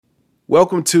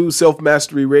Welcome to Self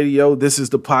Mastery Radio. This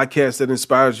is the podcast that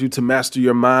inspires you to master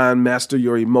your mind, master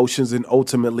your emotions, and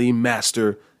ultimately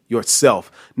master yourself.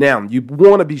 Now, you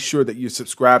want to be sure that you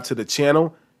subscribe to the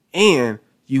channel, and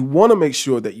you want to make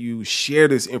sure that you share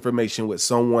this information with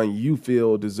someone you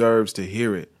feel deserves to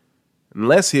hear it. And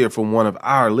let's hear from one of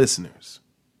our listeners.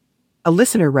 A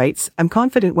listener writes, I'm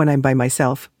confident when I'm by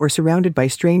myself or surrounded by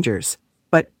strangers.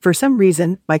 But for some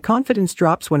reason, my confidence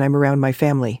drops when I'm around my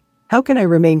family. How can I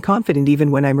remain confident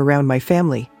even when I'm around my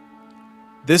family?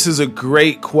 This is a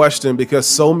great question because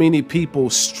so many people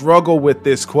struggle with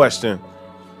this question.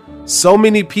 So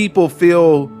many people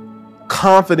feel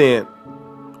confident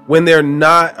when they're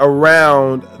not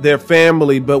around their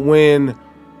family, but when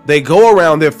they go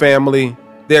around their family,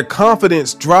 their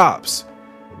confidence drops.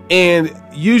 And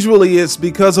usually it's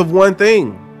because of one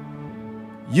thing.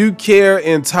 You care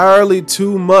entirely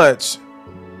too much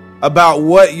about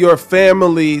what your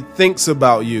family thinks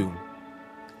about you.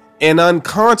 And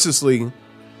unconsciously,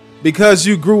 because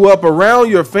you grew up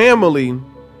around your family,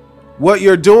 what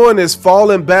you're doing is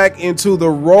falling back into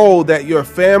the role that your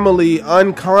family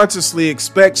unconsciously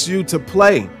expects you to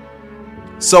play.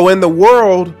 So in the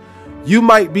world, you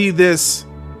might be this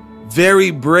very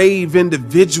brave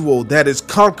individual that is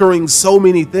conquering so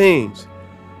many things.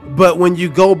 But when you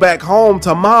go back home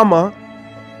to mama,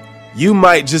 you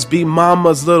might just be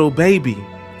mama's little baby.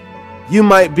 You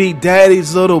might be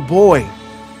daddy's little boy.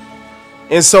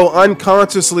 And so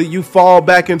unconsciously you fall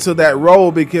back into that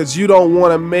role because you don't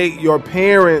want to make your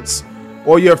parents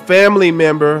or your family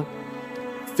member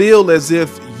feel as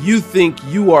if you think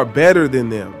you are better than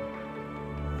them.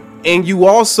 And you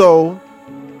also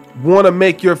want to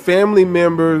make your family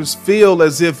members feel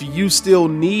as if you still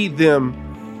need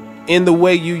them in the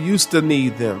way you used to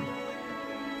need them.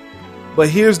 But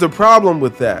here's the problem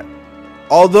with that.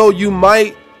 Although you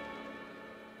might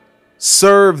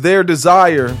serve their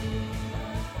desire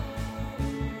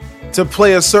to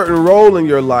play a certain role in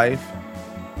your life,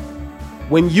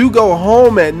 when you go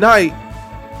home at night,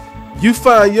 you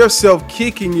find yourself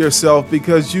kicking yourself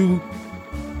because you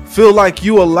feel like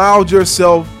you allowed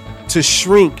yourself to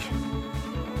shrink.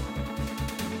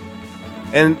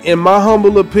 And in my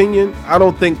humble opinion, I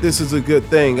don't think this is a good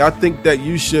thing. I think that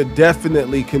you should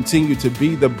definitely continue to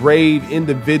be the brave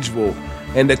individual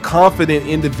and the confident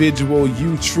individual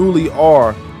you truly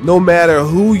are, no matter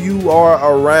who you are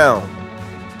around.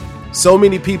 So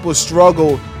many people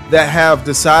struggle that have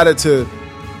decided to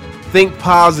think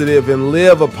positive and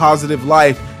live a positive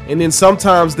life. And then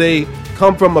sometimes they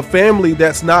come from a family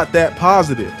that's not that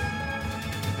positive.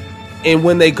 And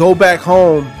when they go back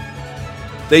home,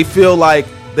 they feel like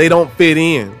they don't fit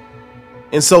in.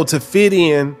 And so to fit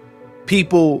in,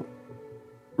 people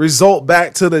result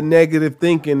back to the negative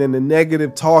thinking and the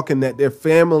negative talking that their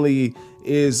family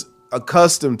is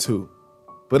accustomed to.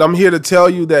 But I'm here to tell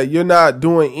you that you're not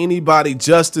doing anybody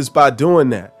justice by doing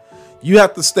that. You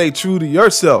have to stay true to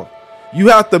yourself. You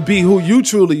have to be who you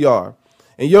truly are.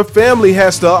 And your family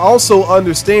has to also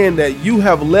understand that you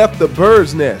have left the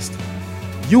bird's nest.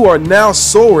 You are now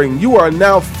soaring. You are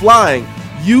now flying.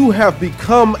 You have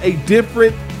become a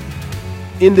different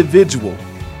individual.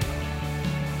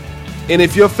 And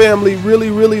if your family really,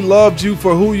 really loved you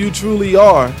for who you truly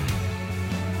are,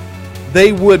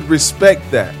 they would respect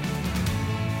that.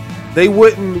 They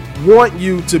wouldn't want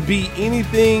you to be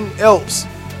anything else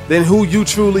than who you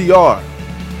truly are.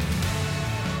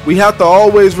 We have to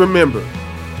always remember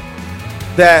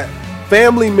that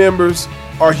family members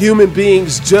are human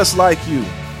beings just like you.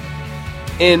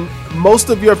 And most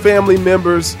of your family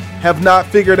members have not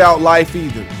figured out life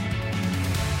either.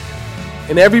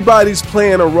 And everybody's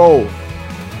playing a role.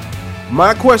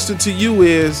 My question to you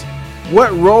is,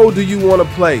 what role do you want to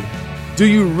play? Do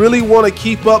you really want to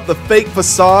keep up the fake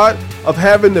facade of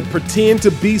having to pretend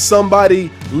to be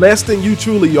somebody less than you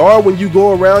truly are when you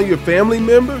go around your family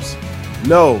members?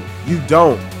 No, you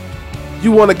don't.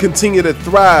 You want to continue to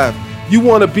thrive. You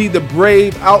want to be the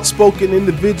brave, outspoken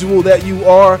individual that you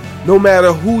are, no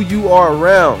matter who you are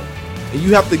around. And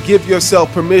you have to give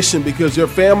yourself permission because your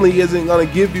family isn't going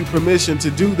to give you permission to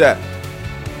do that.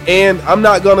 And I'm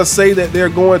not going to say that they're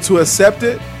going to accept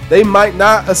it. They might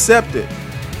not accept it.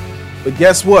 But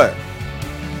guess what?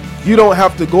 You don't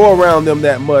have to go around them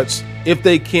that much if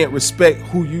they can't respect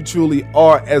who you truly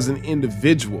are as an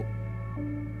individual.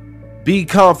 Be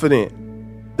confident.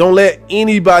 Don't let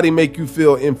anybody make you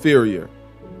feel inferior.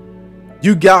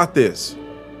 You got this.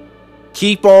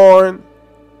 Keep on,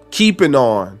 keeping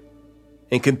on,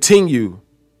 and continue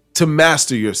to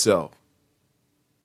master yourself.